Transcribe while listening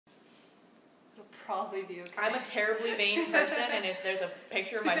probably be okay. I'm a terribly vain person, and if there's a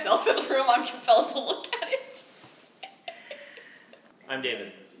picture of myself in the room, I'm compelled to look at it. I'm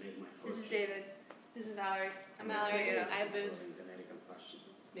David. This is David. This is Mallory. I'm Mallory. Yeah. I have boobs.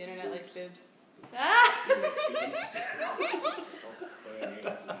 The internet likes boobs.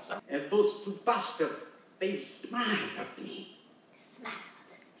 And those two bastards, they smiled at me.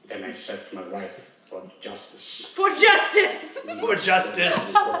 Then I set my wife for justice. For justice! For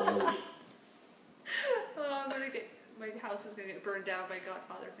justice! Oh, my house is gonna get burned down by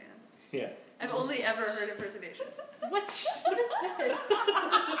Godfather fans. Yeah. I've only ever heard impersonations. What is this?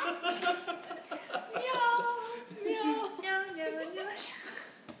 Meow.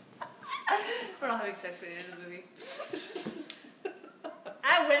 We're not having sex by the end of the movie.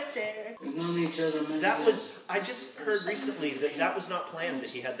 I went there. We've known each other many That years. was, I just heard recently that was not planned that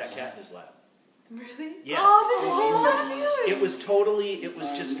he had that cat in his lap. Really? Yes. Oh, he's so cute. It was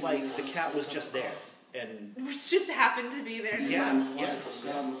just like, the cat was just there. And It just happened to be there. yeah.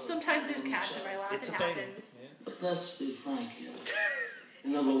 Sometimes there's cats in my lap. It's It a thing. happens. But let's be frank here.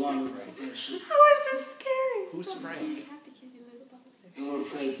 You never wanted that person. How is this scary? Who's Frank? You were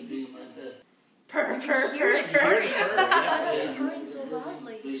afraid to be in my bed. Purr. Yeah. Purring so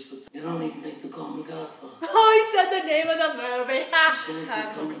loudly. Please, but you don't even think to call me Godfather. Oh, he said the name of the movie. You said if you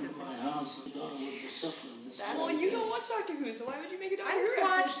Homer come to Simpson. my house, your daughter would be suffering this Well, whole you day. don't watch Doctor Who, so why would you make a Doctor Who I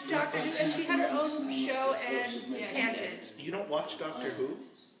reference? watched Doctor Who, and she had her own show and tangent. You don't watch Doctor Who?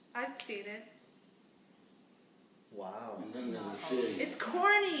 I've seen it. Wow. And then they will fear you. It's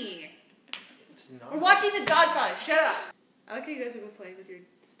corny. It's not. We're watching The Godfather. Shut up. I like how you guys have been playing with your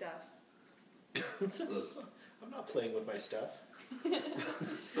stuff. I'm not playing with my stuff. I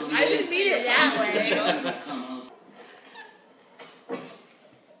didn't mean it that way. Come out.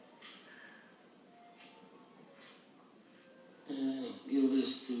 Give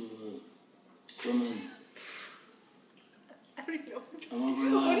this to women. I don't even know.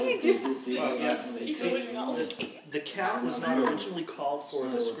 What are you doing? The cat was not originally called for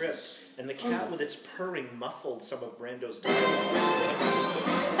in the script, and the cat with its purring muffled some of Brando's dialogue.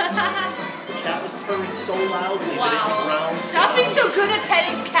 The cat was purring so loudly that it drowned. Stop being so good at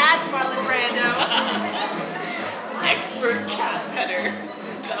petting cats, Marlon Brando. Expert cat petter.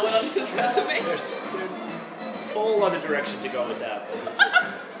 That went on his resume. There's a whole other direction to go with that. But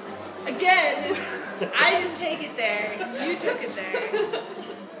Again, I didn't take it there. You took it there.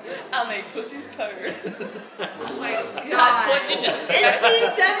 I'll make pussies purr. Oh my god. That's what you just said.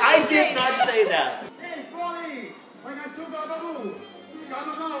 NC-17. I did not say that. Hey, Polly! I got two bababoo!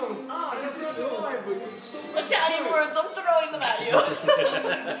 Gotta go! Italian words, I'm throwing them at you.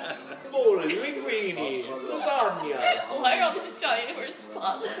 Bowling, linguine, lasagna. Why are all the Italian words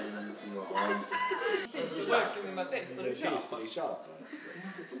positive? It's working in my face, but it's not. Pastry shop.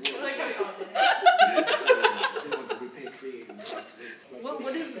 I like how we all did it.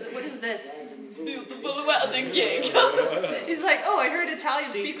 What is this? Beautiful wedding cake. He's like, oh, I heard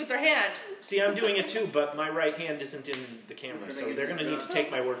Italians speak with their hand. See, I'm doing it too, but my right hand isn't in the camera, so they're going to need to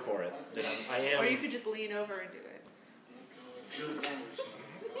take my word for it. That I am. Or you could just lean over and do it.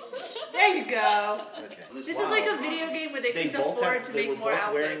 There you go. Okay. This is like a video game where they couldn't afford to they make were more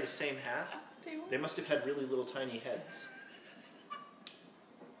both wearing the outfits. same hat. They must have had really little tiny heads.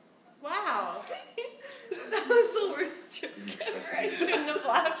 Wow. That was the worst joke ever. I shouldn't have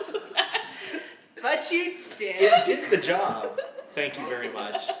laughed at that. But you did. It did the job. Thank you very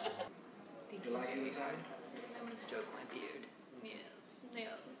much. I'm gonna stroke my beard. Yes.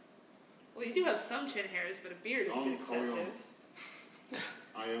 Well, you do have some chin hairs, but a beard is a bit excessive.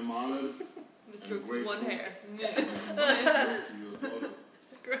 I am honored. I'm gonna stroke this one hair.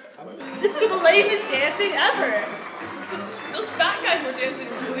 This is the lamest dancing ever. Those fat guys were dancing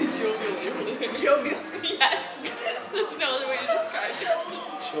really jovially. Jovial. Yes. There's no other way to describe it. I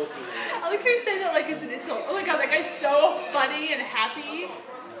like how you say that like it's an insult. Oh my god, that guy's so funny and happy.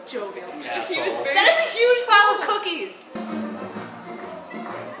 Jovial. Asshole. That is a huge pile of cookies.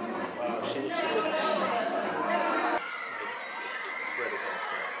 Wow, she looks really bad. My bread is all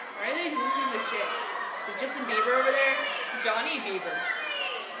stuck. Why are they losing their shit? Is Justin Bieber over there? Johnny Bieber.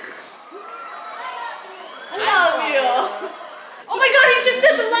 I love you. Oh my god, he just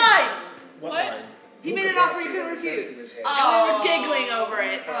said the line. What What? line? He made an offer you couldn't refuse. And we were giggling over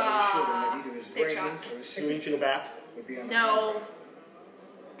it. Take shot. Do we need you to go back? No.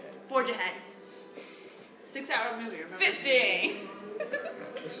 Forge ahead. 6-hour movie, remember? Fisting!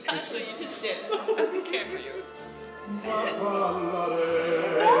 That's what you just did. I can't for you.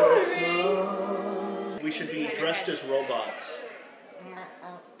 We should be dressed as robots.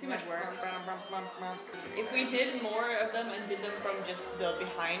 Too much work. If we did more of them and did them from just the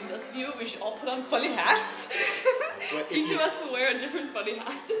behind us view, we should all put on funny hats. What, if Each you- of us will wear a different funny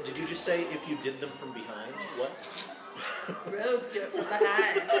hat. Did you just say if you did them from behind? What? Rogues do it from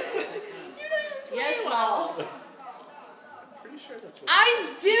behind. You don't even play Yes, well. Paul. Pretty sure that's what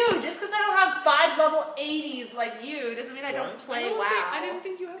I do! Just because I don't have 5 level 80s like you doesn't mean I don't What? play WoW. I didn't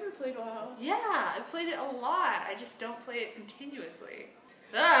think you ever played WoW. Yeah, I played it a lot. I just don't play it continuously.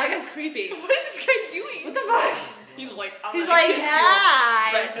 Ah, that guy's creepy. What is this guy doing? What the fuck? He's like, I'm He's gonna like, kiss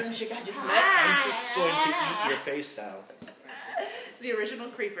hi! you. Random chick I just met. I'm just going to eat your face out. The original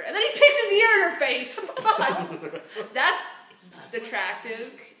creeper. And then he picks his ear in her face. What the fuck? That's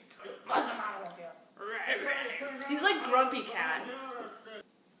attractive. He's like Grumpy Cat.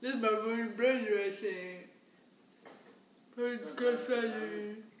 This is my little brother, I think.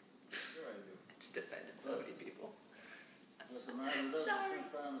 Godfather. Just offended so many people.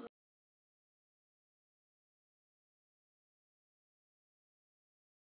 Sorry.